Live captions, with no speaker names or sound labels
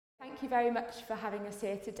thank you very much for having us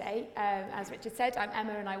here today. As Richard said, I'm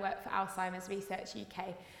Emma and I work for Alzheimer's Research UK.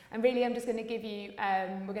 And really I'm just going to give you,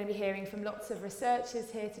 we're going to be hearing from lots of researchers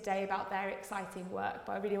here today about their exciting work,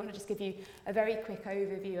 but I really want to just give you a very quick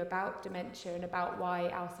overview about dementia and about why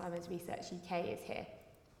Alzheimer's Research UK is here.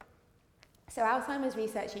 So Alzheimer's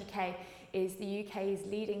Research UK is the UK's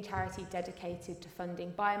leading charity dedicated to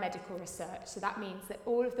funding biomedical research. So that means that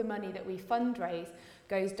all of the money that we fundraise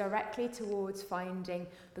goes directly towards finding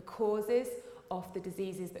the causes of the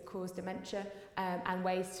diseases that cause dementia and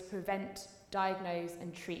ways to prevent, diagnose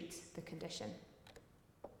and treat the condition.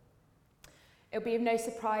 It'll be of no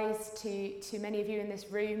surprise to many of you in this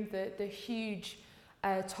room the huge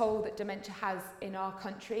toll that dementia has in our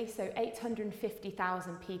country. So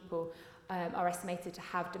 850,000 people are estimated to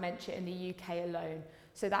have dementia in the UK alone.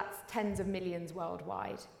 So that's tens of millions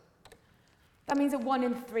worldwide. That means that 1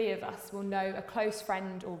 in 3 of us will know a close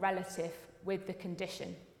friend or relative with the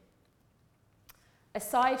condition.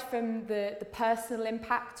 Aside from the personal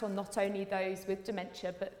impact on not only those with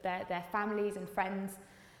dementia, but their families and friends,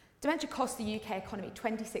 dementia costs the UK economy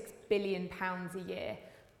 £26 billion a year.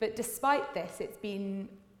 But despite this, it's been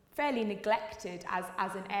fairly neglected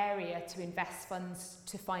as an area to invest funds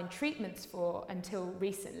to find treatments for until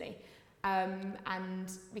recently.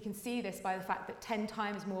 And we can see this by the fact that 10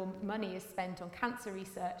 times more money is spent on cancer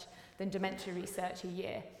research than dementia research a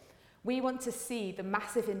year. We want to see the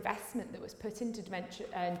massive investment that was put into dementia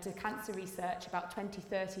into cancer research about 20,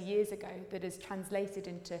 30 years ago that has translated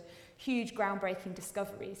into huge groundbreaking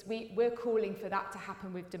discoveries. We're calling for that to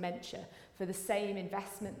happen with dementia, for the same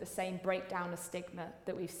investment, the same breakdown of stigma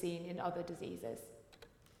that we've seen in other diseases.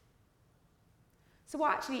 So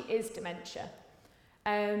what actually is dementia?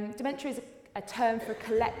 Dementia is a term for a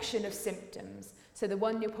collection of symptoms. So the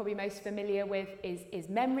one you're probably most familiar with is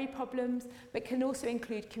memory problems, but can also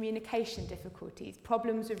include communication difficulties,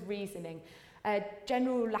 problems with reasoning,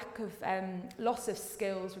 general lack of loss of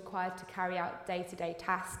skills required to carry out day-to-day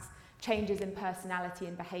tasks, changes in personality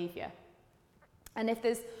and behaviour. And if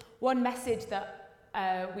there's one message that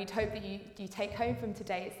we'd hope that you take home from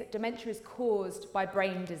today, it's that dementia is caused by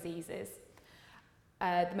brain diseases.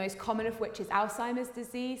 The most common of which is Alzheimer's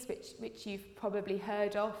disease, which you've probably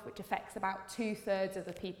heard of, which affects about 2/3 of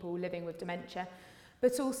the people living with dementia.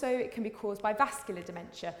 But also it can be caused by vascular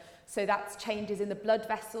dementia. So that's changes in the blood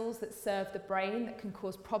vessels that serve the brain that can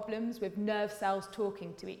cause problems with nerve cells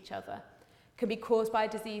talking to each other. It can be caused by a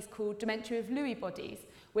disease called dementia of Lewy bodies,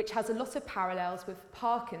 which has a lot of parallels with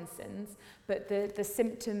Parkinson's, but the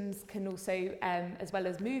symptoms can also, as well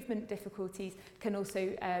as movement difficulties, can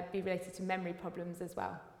also be related to memory problems as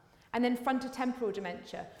well. And then frontotemporal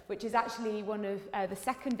dementia, which is actually one of the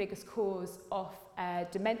second biggest cause of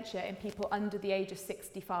dementia in people under the age of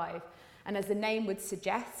 65. And as the name would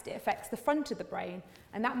suggest, it affects the front of the brain,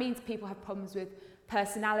 and that means people have problems with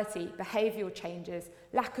personality, behavioural changes,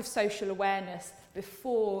 lack of social awareness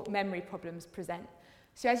before memory problems present.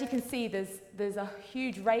 So as you can see, there's a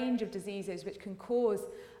huge range of diseases which can cause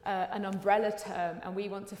an umbrella term, and we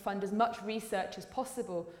want to fund as much research as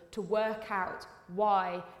possible to work out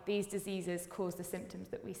why these diseases cause the symptoms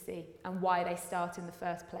that we see and why they start in the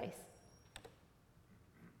first place.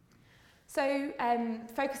 So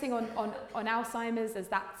focusing on Alzheimer's, as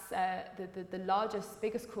that's the largest,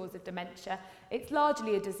 biggest cause of dementia, it's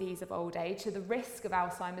largely a disease of old age, so the risk of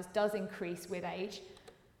Alzheimer's does increase with age.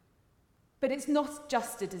 But it's not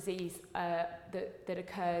just a disease that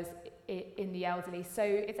occurs in the elderly. So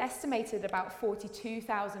it's estimated about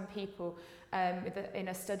 42,000 people in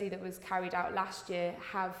a study that was carried out last year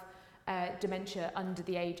have dementia under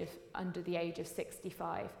the age of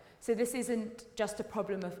 65. So this isn't just a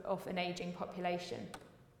problem of an ageing population.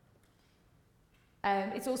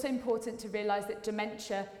 It's also important to realise that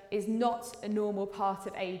dementia is not a normal part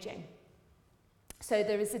of ageing. So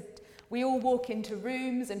we all walk into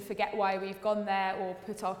rooms and forget why we've gone there or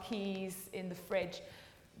put our keys in the fridge.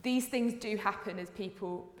 These things do happen as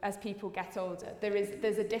people get older.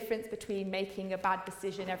 There's a difference between making a bad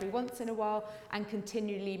decision every once in a while and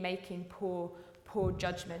continually making poor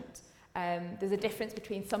judgment. There's a difference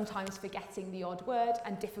between sometimes forgetting the odd word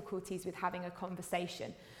and difficulties with having a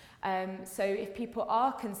conversation. So if people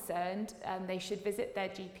are concerned, they should visit their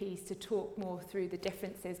GPs to talk more through the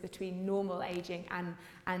differences between normal ageing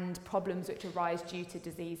and problems which arise due to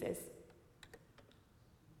diseases.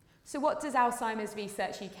 So what does Alzheimer's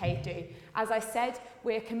Research UK do? As I said,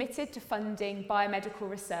 we're committed to funding biomedical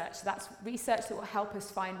research. So that's research that will help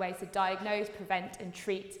us find ways to diagnose, prevent and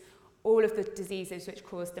treat all of the diseases which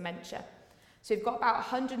cause dementia. So we've got about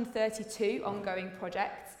 132 ongoing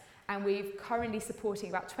projects, and we're currently supporting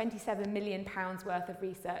about £27 million worth of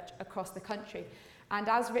research across the country. And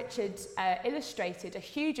as Richard illustrated, a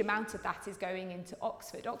huge amount of that is going into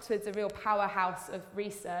Oxford. Oxford's a real powerhouse of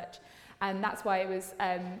research, and that's why it was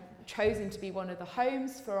chosen to be one of the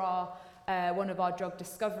homes for one of our drug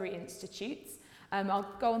discovery institutes. I'll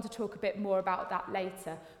go on to talk a bit more about that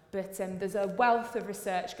later, but there's a wealth of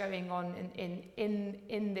research going on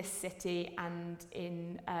in this city and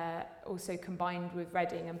also combined with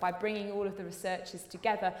Reading. And by bringing all of the researchers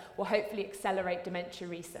together, we'll hopefully accelerate dementia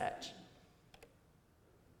research.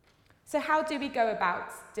 So how do we go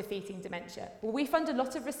about defeating dementia? Well, we fund a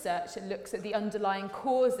lot of research that looks at the underlying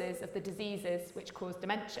causes of the diseases which cause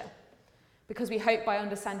dementia, because we hope by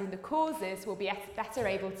understanding the causes, we'll be better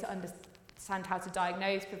able to understand how to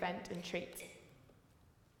diagnose, prevent and treat.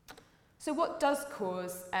 So what does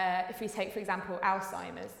cause, if we take, for example,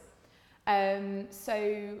 Alzheimer's?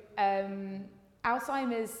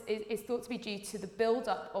 Alzheimer's is thought to be due to the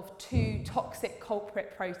build-up of two toxic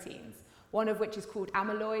culprit proteins, one of which is called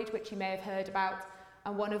amyloid, which you may have heard about,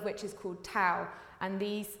 and one of which is called tau. And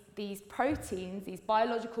these proteins, these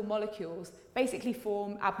biological molecules, basically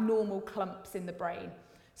form abnormal clumps in the brain.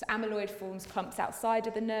 So amyloid forms clumps outside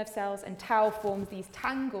of the nerve cells, and tau forms these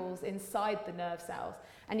tangles inside the nerve cells.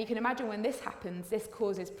 And you can imagine when this happens, this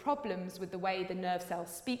causes problems with the way the nerve cells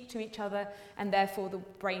speak to each other, and therefore the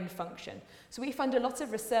brain function. So we fund a lot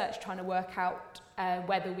of research trying to work out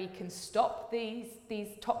whether we can stop these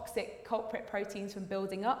toxic culprit proteins from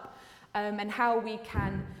building up, and how we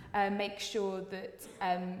can make sure that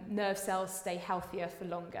nerve cells stay healthier for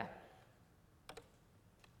longer.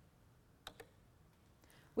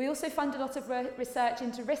 We also fund a lot of research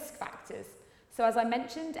into risk factors. So as I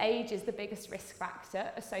mentioned, age is the biggest risk factor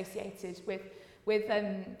associated with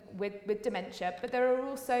dementia, but there are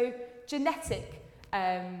also genetic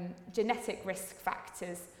risk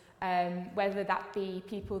factors, whether that be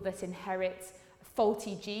people that inherit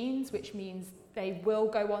faulty genes, which means they will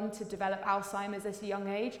go on to develop Alzheimer's at a young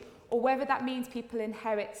age, or whether that means people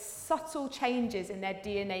inherit subtle changes in their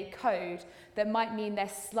DNA code that might mean they're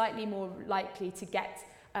slightly more likely to get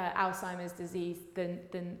Alzheimer's disease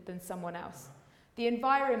than someone else. The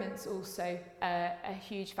environment's also a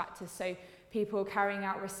huge factor, so people carrying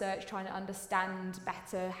out research trying to understand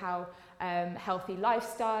better how healthy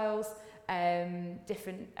lifestyles,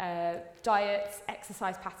 different diets,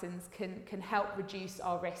 exercise patterns can help reduce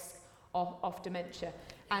our risk of dementia.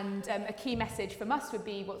 And a key message from us would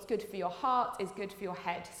be what's good for your heart is good for your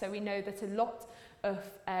head. So we know that a lot of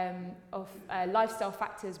lifestyle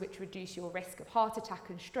factors which reduce your risk of heart attack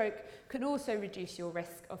and stroke can also reduce your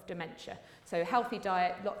risk of dementia. So healthy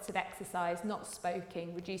diet, lots of exercise, not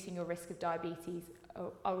smoking, reducing your risk of diabetes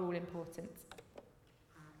are all important.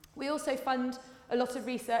 We also fund a lot of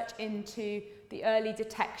research into the early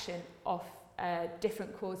detection of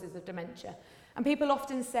different causes of dementia. And people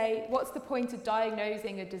often say, what's the point of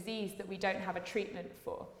diagnosing a disease that we don't have a treatment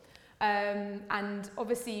for? And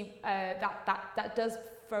obviously that does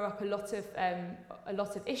throw up a lot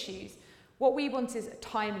of issues. What we want is a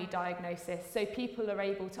timely diagnosis, so people are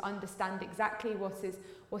able to understand exactly what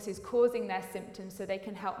is causing their symptoms, so they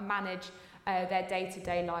can help manage their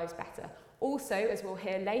day-to-day lives better. Also, as we'll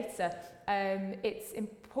hear later, it's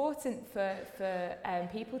important for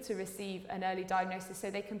people to receive an early diagnosis so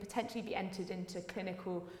they can potentially be entered into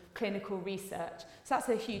clinical research. So that's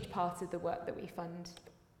a huge part of the work that we fund.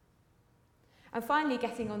 And finally,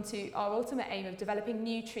 getting on to our ultimate aim of developing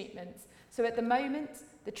new treatments. So at the moment,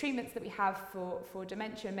 the treatments that we have for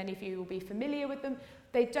dementia, many of you will be familiar with them,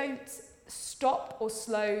 they don't stop or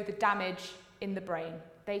slow the damage in the brain.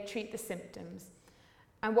 They treat the symptoms.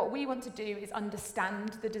 And what we want to do is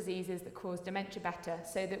understand the diseases that cause dementia better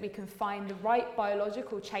so that we can find the right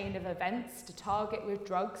biological chain of events to target with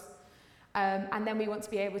drugs. And then we want to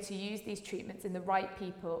be able to use these treatments in the right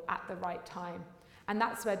people at the right time. And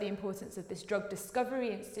that's where the importance of this Drug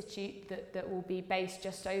Discovery Institute that will be based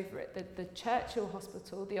just over at the Churchill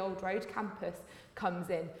Hospital, the Old Road campus, comes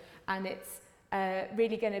in. And it's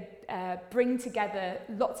really going to bring together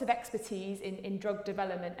lots of expertise in drug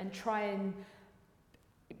development and try and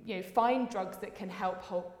find drugs that can help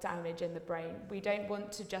halt damage in the brain. We don't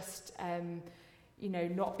want to just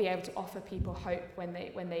not be able to offer people hope when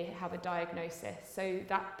they have a diagnosis. So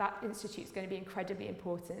that institute is going to be incredibly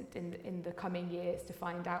important in the coming years to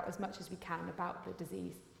find out as much as we can about the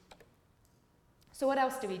disease. So what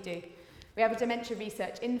else do we do? We have a dementia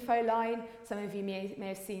research info line. Some of you may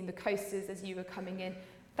have seen the coasters as you were coming in.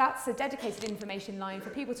 That's a dedicated information line for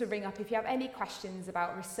people to ring up if you have any questions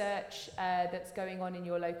about research that's going on in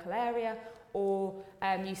your local area, or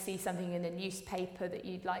you see something in a newspaper that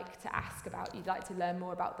you'd like to ask about, you'd like to learn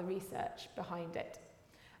more about the research behind it.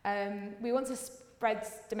 We want to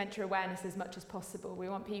spreads dementia awareness as much as possible. We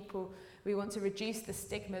want to reduce the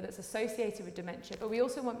stigma that's associated with dementia, but we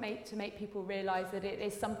also want to make people realise that it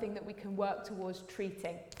is something that we can work towards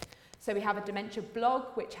treating. So we have a dementia blog,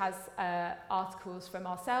 which has articles from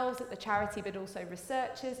ourselves at the charity, but also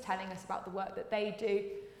researchers telling us about the work that they do.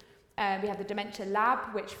 We have the Dementia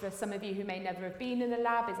Lab, which for some of you who may never have been in a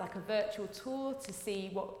lab is like a virtual tour to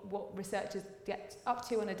see what researchers get up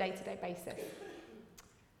to on a day-to-day basis.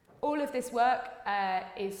 All of this work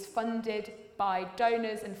is funded by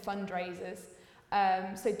donors and fundraisers.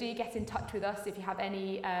 So do get in touch with us if you have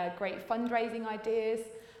any great fundraising ideas,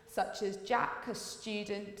 such as Jack, a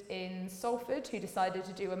student in Salford who decided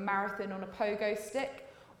to do a marathon on a pogo stick,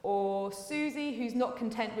 or Susie, who's not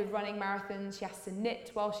content with running marathons, she has to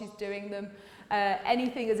knit while she's doing them.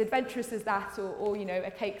 Anything as adventurous as that, or you know,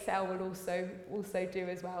 a cake sale will also do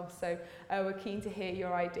as well. So we're keen to hear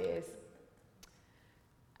your ideas.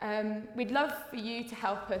 We'd love for you to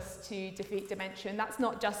help us to defeat dementia, and that's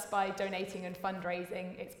not just by donating and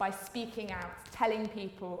fundraising, it's by speaking out, telling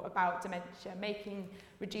people about dementia,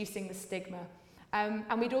 reducing the stigma.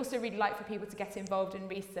 And we'd also really like for people to get involved in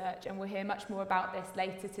research, and we'll hear much more about this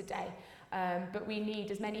later today. But we need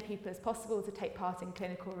as many people as possible to take part in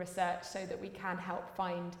clinical research so that we can help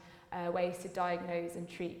find ways to diagnose and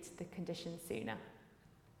treat the condition sooner.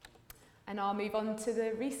 And I'll move on to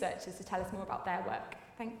the researchers to tell us more about their work.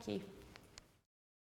 Thank you.